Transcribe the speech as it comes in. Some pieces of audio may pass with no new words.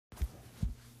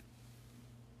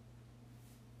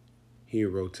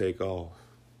Hero take off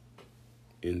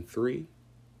in 3,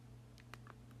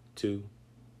 2,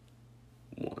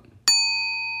 1.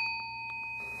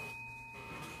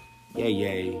 Yay,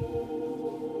 yay.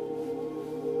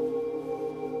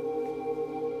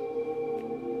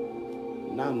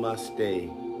 Namaste.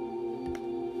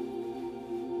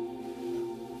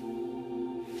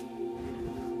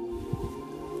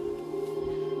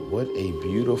 What a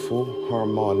beautiful,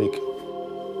 harmonic,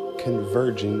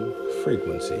 converging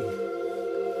frequency.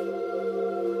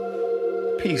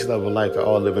 Peace, love, and light to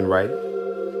all living right.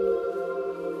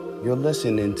 You're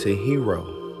listening to Hero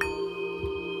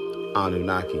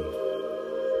Anunnaki,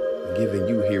 giving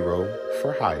you hero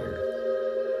for hire.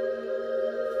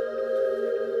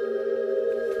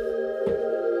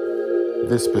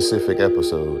 This specific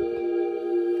episode,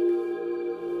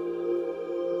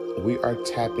 we are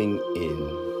tapping in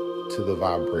to the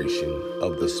vibration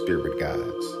of the spirit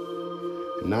gods.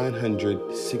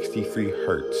 963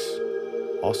 hertz,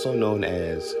 also known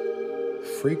as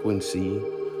frequency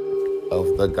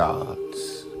of the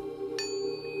gods.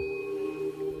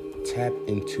 Tap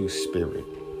into spirit.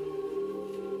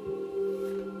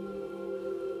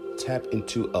 Tap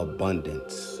into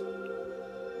abundance.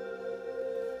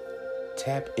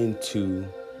 Tap into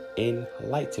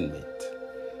enlightenment.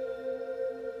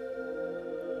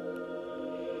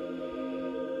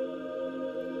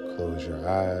 Close your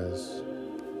eyes.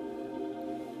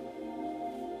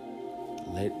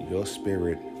 Let your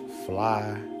spirit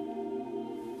fly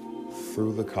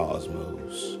through the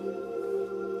cosmos.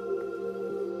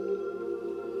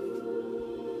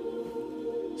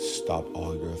 Stop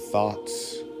all your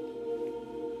thoughts.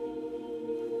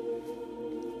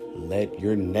 Let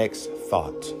your next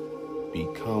thought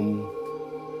become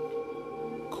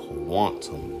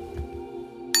quantum.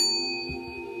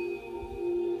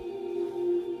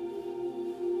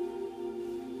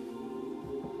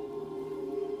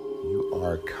 You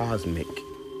are cosmic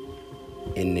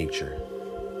in nature.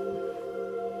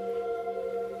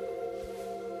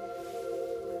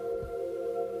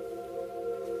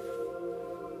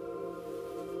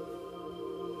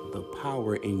 The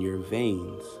power in your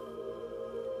veins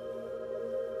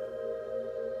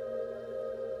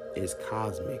is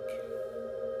cosmic.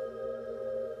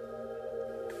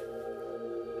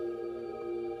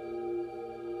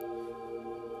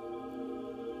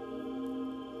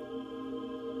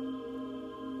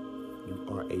 You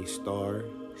are a star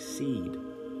seed,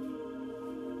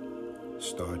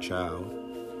 star child.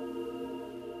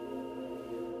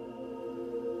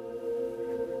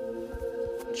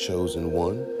 Chosen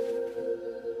one,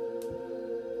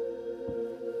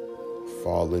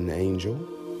 fallen angel.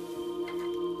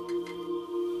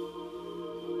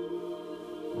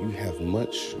 You have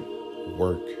much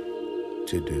work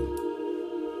to do.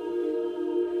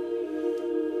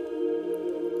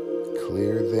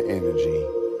 Clear the energy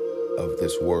of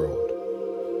this world.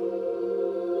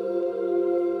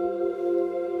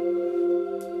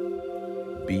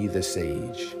 Be the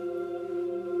sage.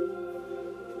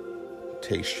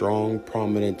 Take strong,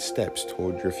 prominent steps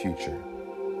toward your future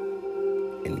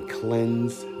and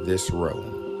cleanse this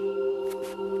realm.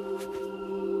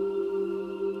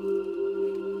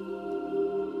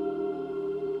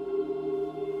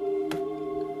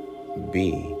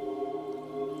 Be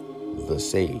the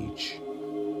sage.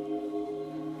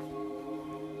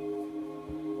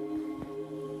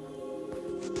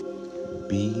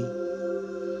 Be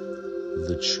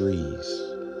the trees.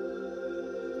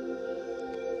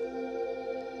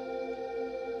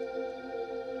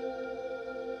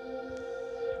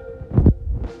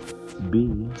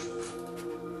 Be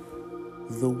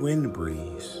the wind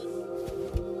breeze.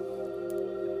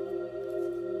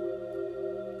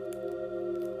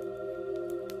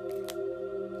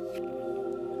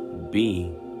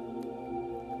 Be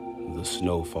the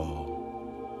snowfall.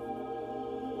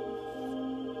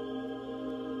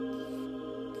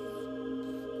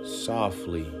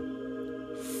 Softly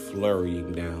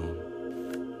flurrying down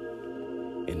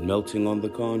and melting on the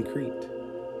concrete.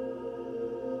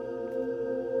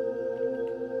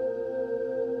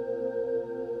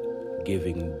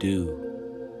 Giving dew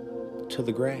to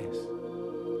the grass.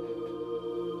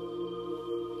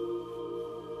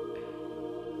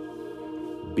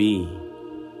 Be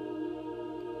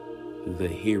the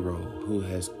hero who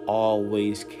has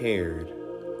always cared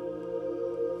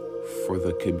for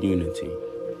the community.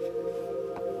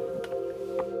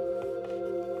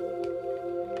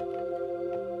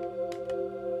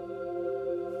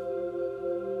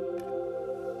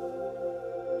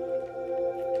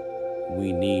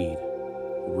 We need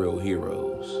real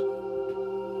heroes,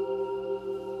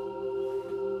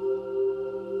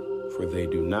 for they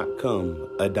do not come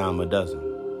a dime a dozen.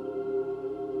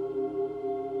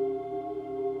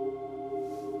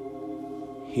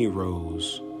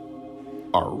 heroes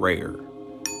are rare,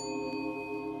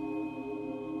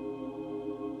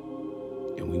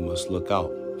 and we must look out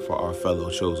for our fellow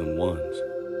chosen ones.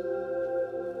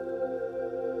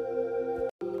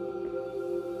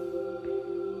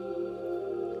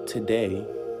 Today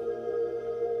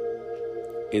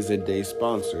is a day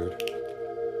sponsored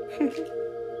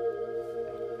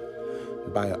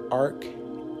by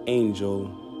Archangel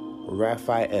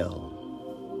Raphael,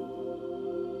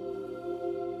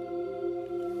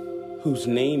 whose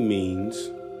name means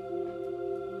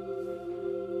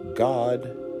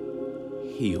God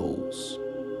heals.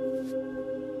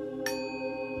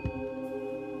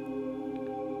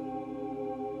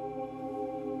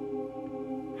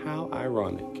 How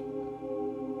ironic.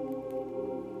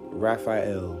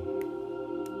 Raphael.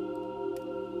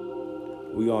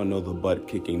 We all know the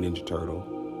butt-kicking Ninja Turtle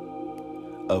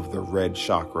of the red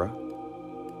chakra.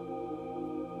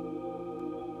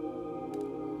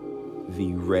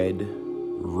 The red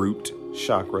root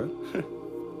chakra,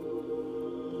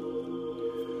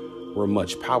 where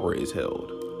much power is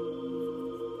held.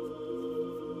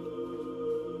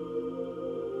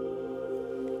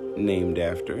 Named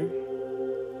after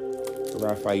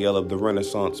Raphael of the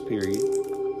Renaissance period,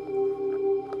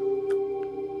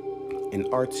 an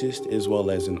artist as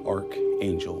well as an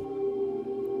archangel.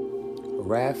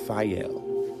 Raphael.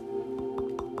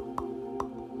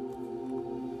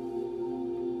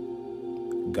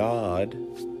 God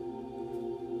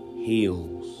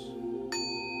heals.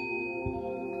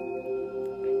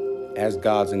 As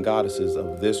gods and goddesses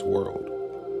of this world,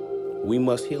 we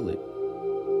must heal it.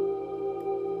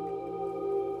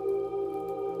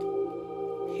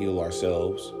 Heal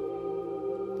ourselves.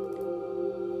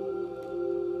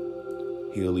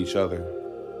 Heal each other.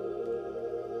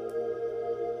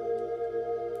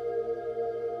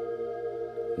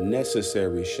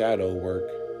 Necessary shadow work.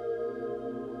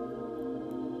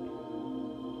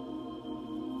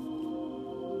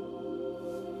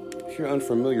 If you're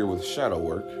unfamiliar with shadow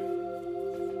work,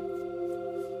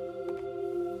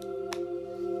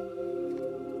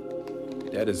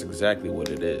 that is exactly what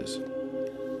it is.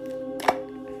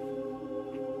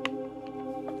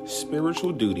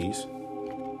 Spiritual duties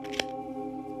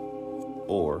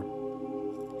or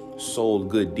soul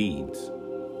good deeds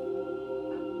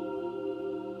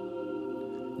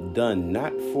done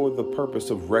not for the purpose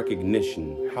of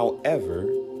recognition, however,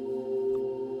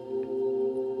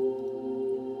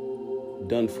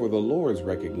 done for the Lord's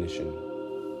recognition.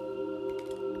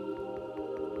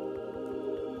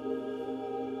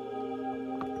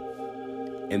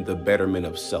 And the betterment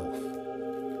of self.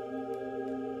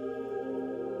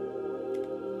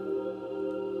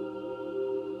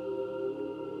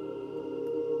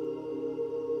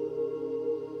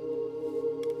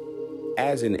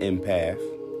 As an empath,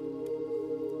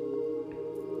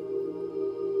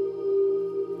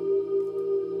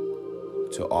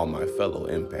 to all my fellow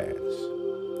empaths,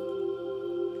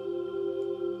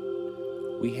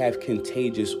 we have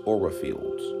contagious aura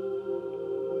fields.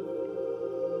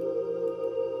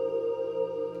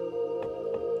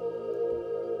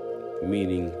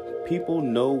 Meaning, people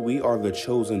know we are the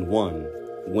chosen one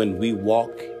when we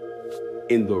walk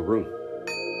in the room.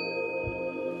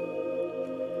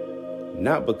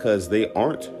 Not because they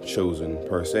aren't chosen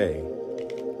per se.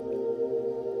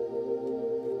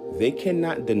 They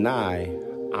cannot deny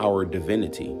our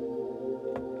divinity.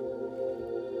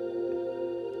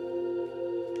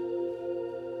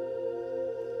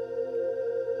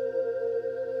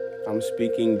 I'm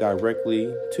speaking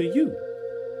directly to you,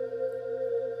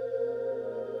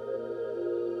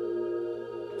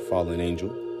 fallen angel,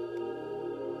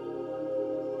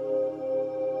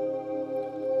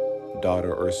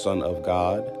 daughter or son of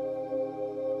God,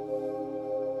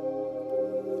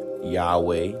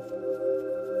 Yahweh,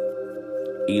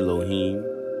 Elohim,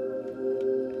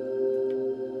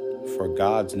 for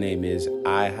God's name is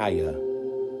Ahaya.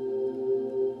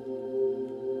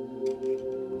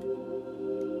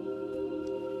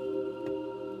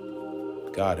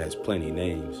 God has plenty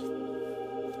names.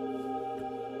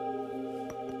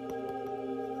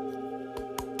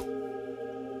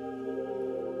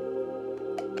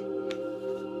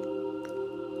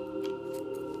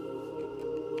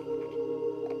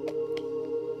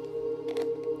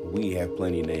 We have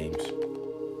plenty names.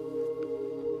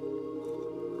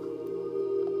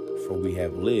 For we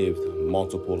have lived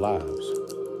multiple lives.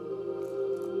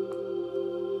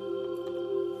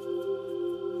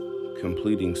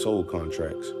 Completing soul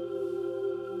contracts.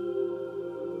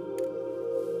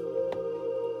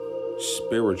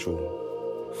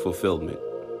 Spiritual fulfillment.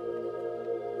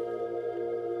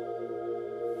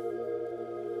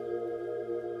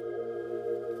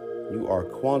 You are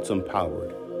quantum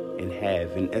powered and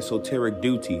have an esoteric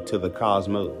duty to the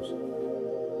cosmos.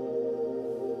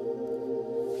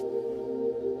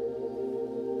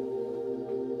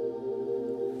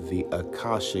 The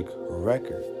Akashic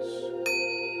Records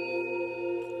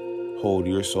hold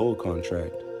your soul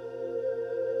contract.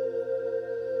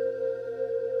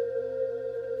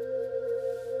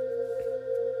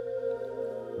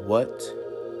 What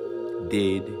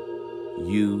did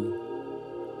you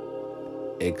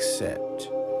accept?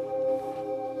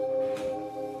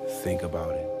 Think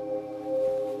about it.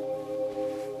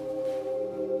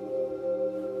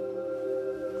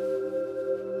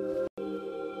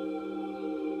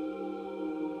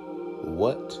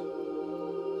 What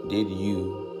did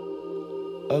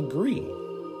you agree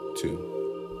to?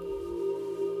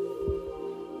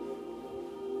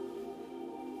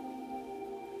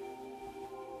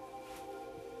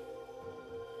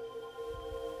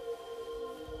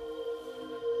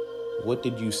 What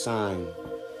did you sign?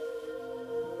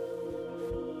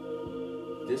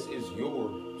 This is your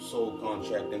soul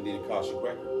contract in the Akashic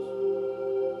Records.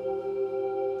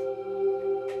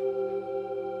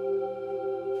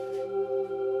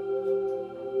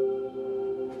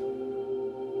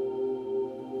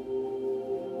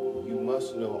 You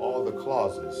must know all the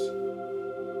clauses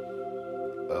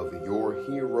of your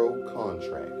hero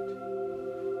contract.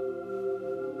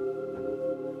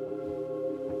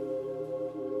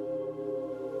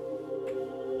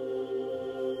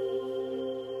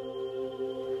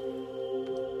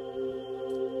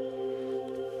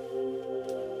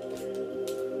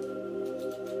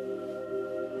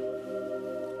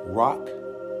 Rock,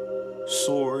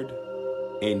 sword,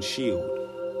 and shield.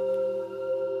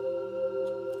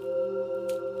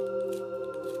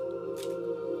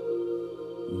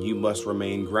 You must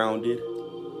remain grounded,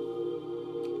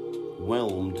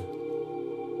 whelmed,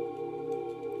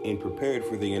 and prepared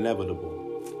for the inevitable.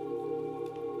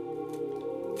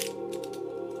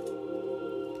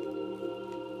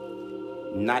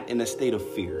 Not in a state of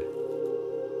fear.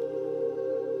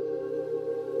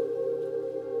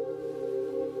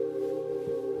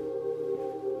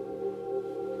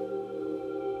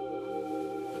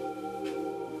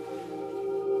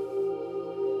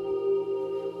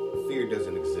 Fear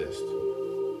doesn't exist.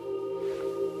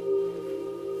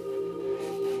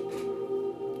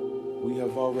 We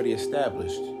have already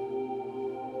established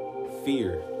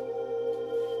fear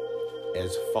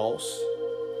as false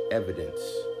evidence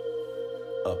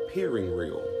appearing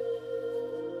real.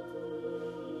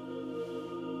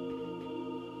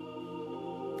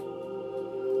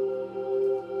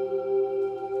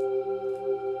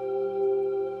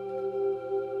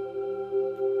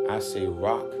 I say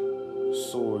rock,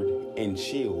 sword, and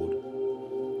shield.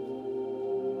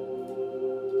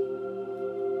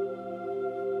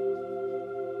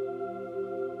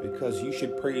 Because you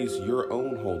should praise your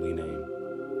own holy name.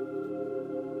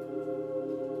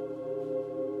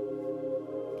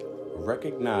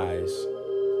 Recognize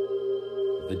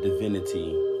the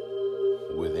divinity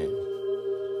within.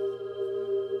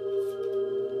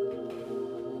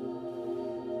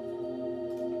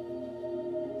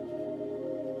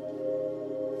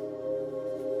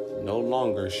 No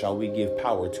longer shall we give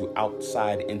power to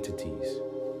outside entities.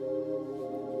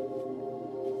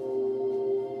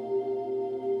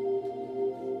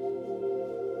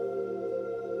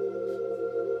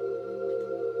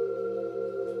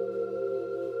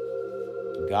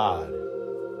 God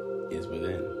is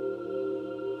within.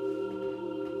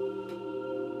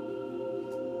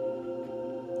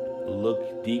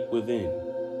 Look deep within.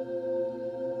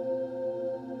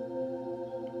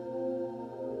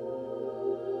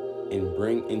 And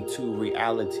bring into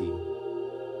reality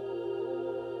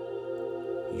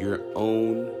your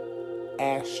own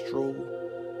astral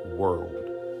world.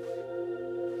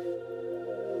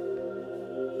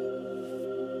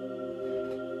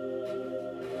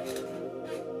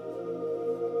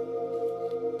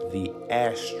 The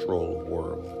astral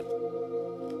world,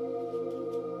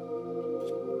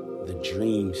 the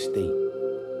dream state.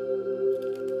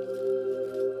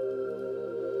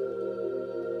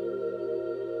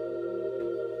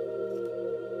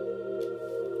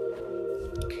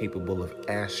 Capable of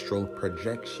astral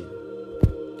projection.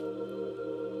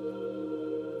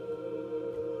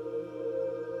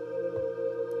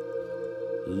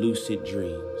 Lucid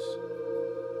dreams.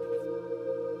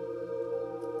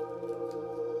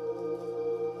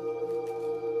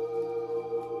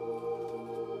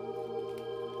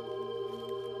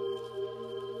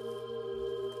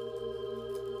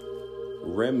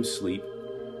 REM sleep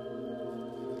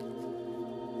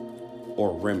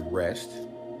or REM rest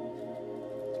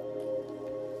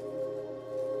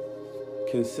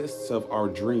consists of our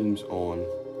dreams on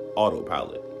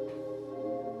autopilot.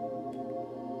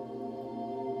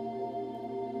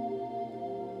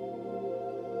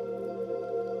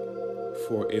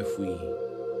 For if we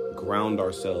ground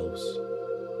ourselves,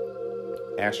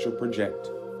 astral project,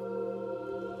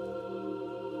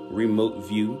 remote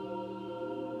view,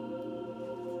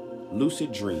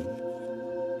 lucid dream,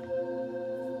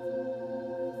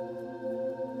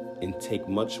 and take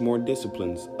much more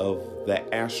disciplines of the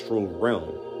astral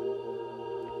realm,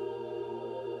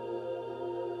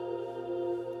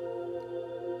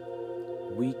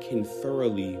 we can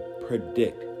thoroughly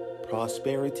predict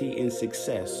prosperity and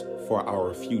success for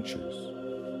our futures.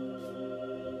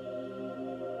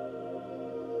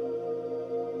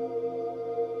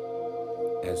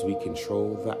 As we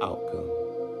control the outcome.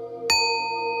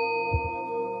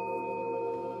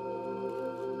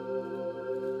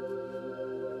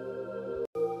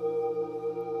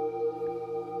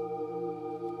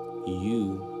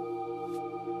 You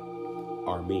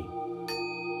are me.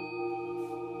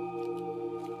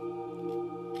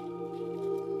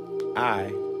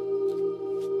 I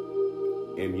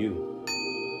am you.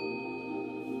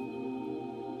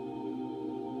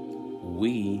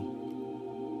 We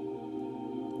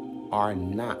are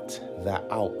not the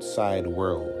outside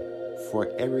world, for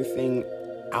everything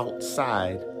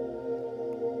outside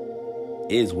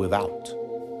is without.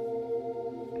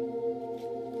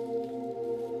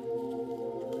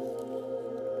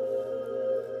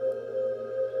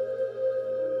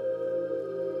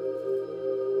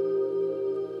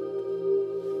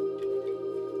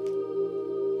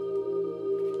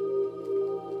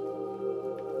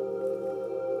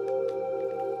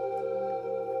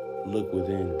 Look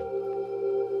within.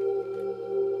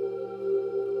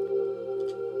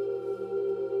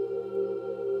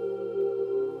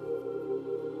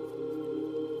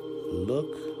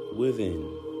 Look within.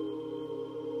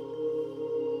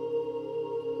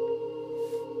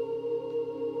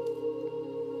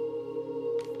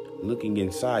 Looking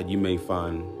inside, you may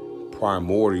find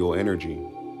primordial energy.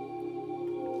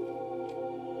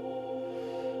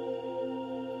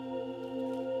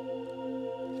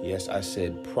 Yes, I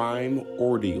said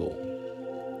primordial.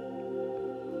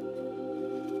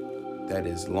 That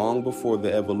is long before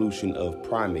the evolution of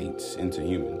primates into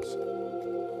humans.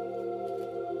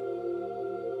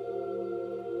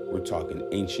 We're talking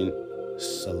ancient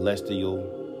celestial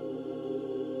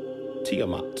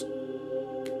Tiamat.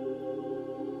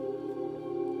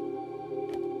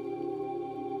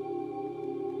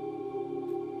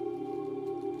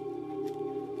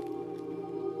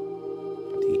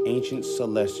 The ancient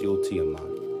celestial Tiamat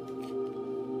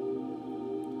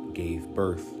gave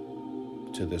birth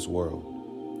to this world.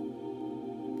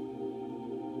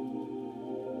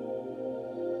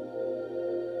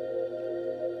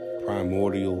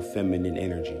 Primordial feminine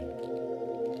energy.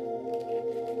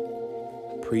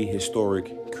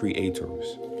 Prehistoric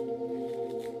creators.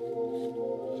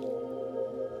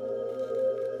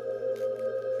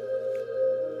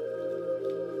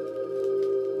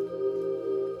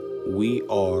 We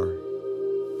are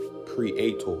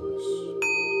creators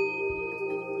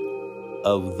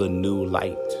of the new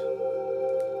light.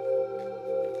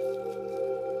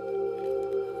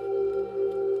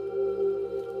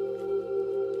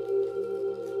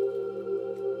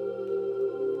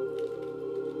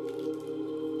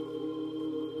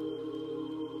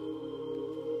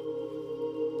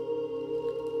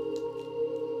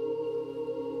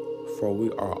 For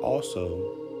we are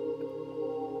also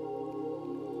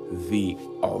the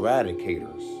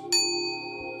eradicators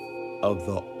of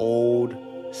the old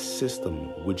system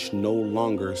which no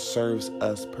longer serves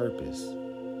us purpose.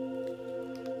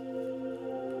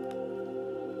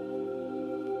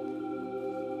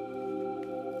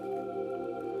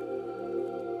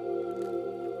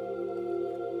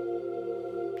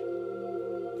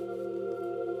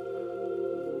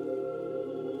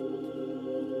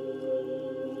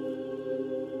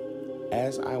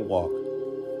 As I walk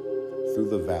through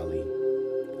the valley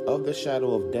of the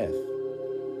shadow of death,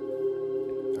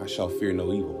 I shall fear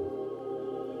no evil.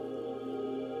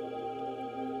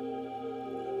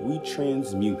 We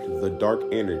transmute the dark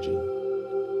energy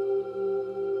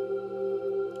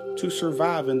to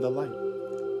survive in the light.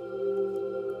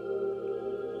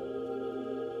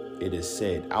 It is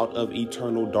said, out of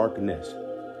eternal darkness,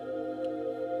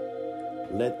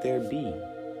 let there be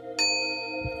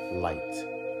light.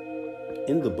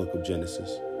 In the book of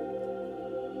Genesis.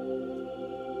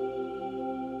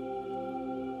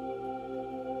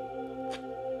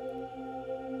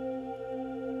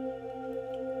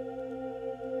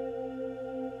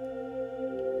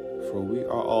 For we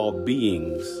are all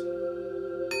beings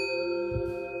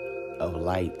of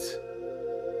light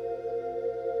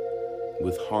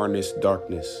with harnessed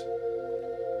darkness.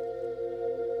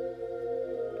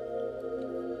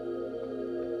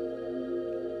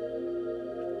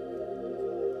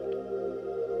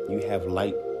 You have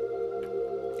light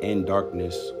and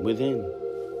darkness within.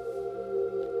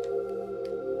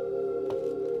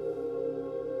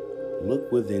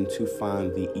 Look within to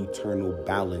find the eternal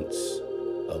balance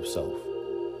of self.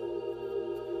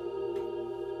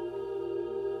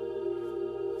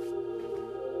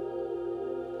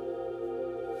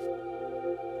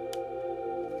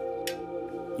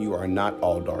 You are not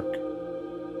all dark.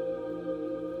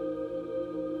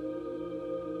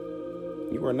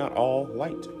 You are not all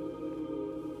light.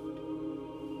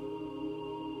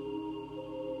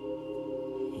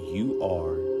 You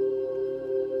are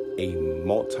a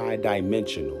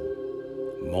multi-dimensional,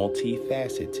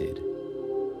 multifaceted,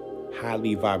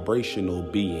 highly vibrational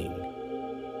being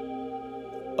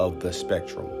of the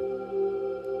spectrum.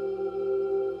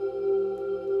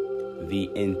 The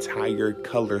entire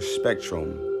color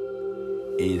spectrum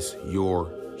is your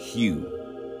hue.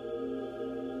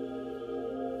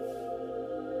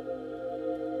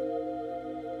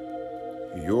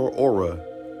 Your aura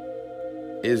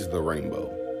is the rainbow,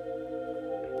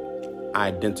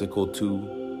 identical to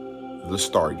the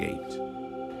Stargate.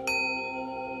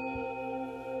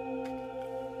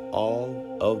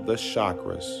 All of the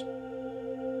chakras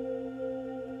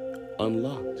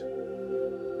unlocked,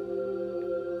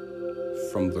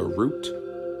 from the root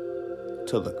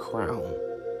to the crown.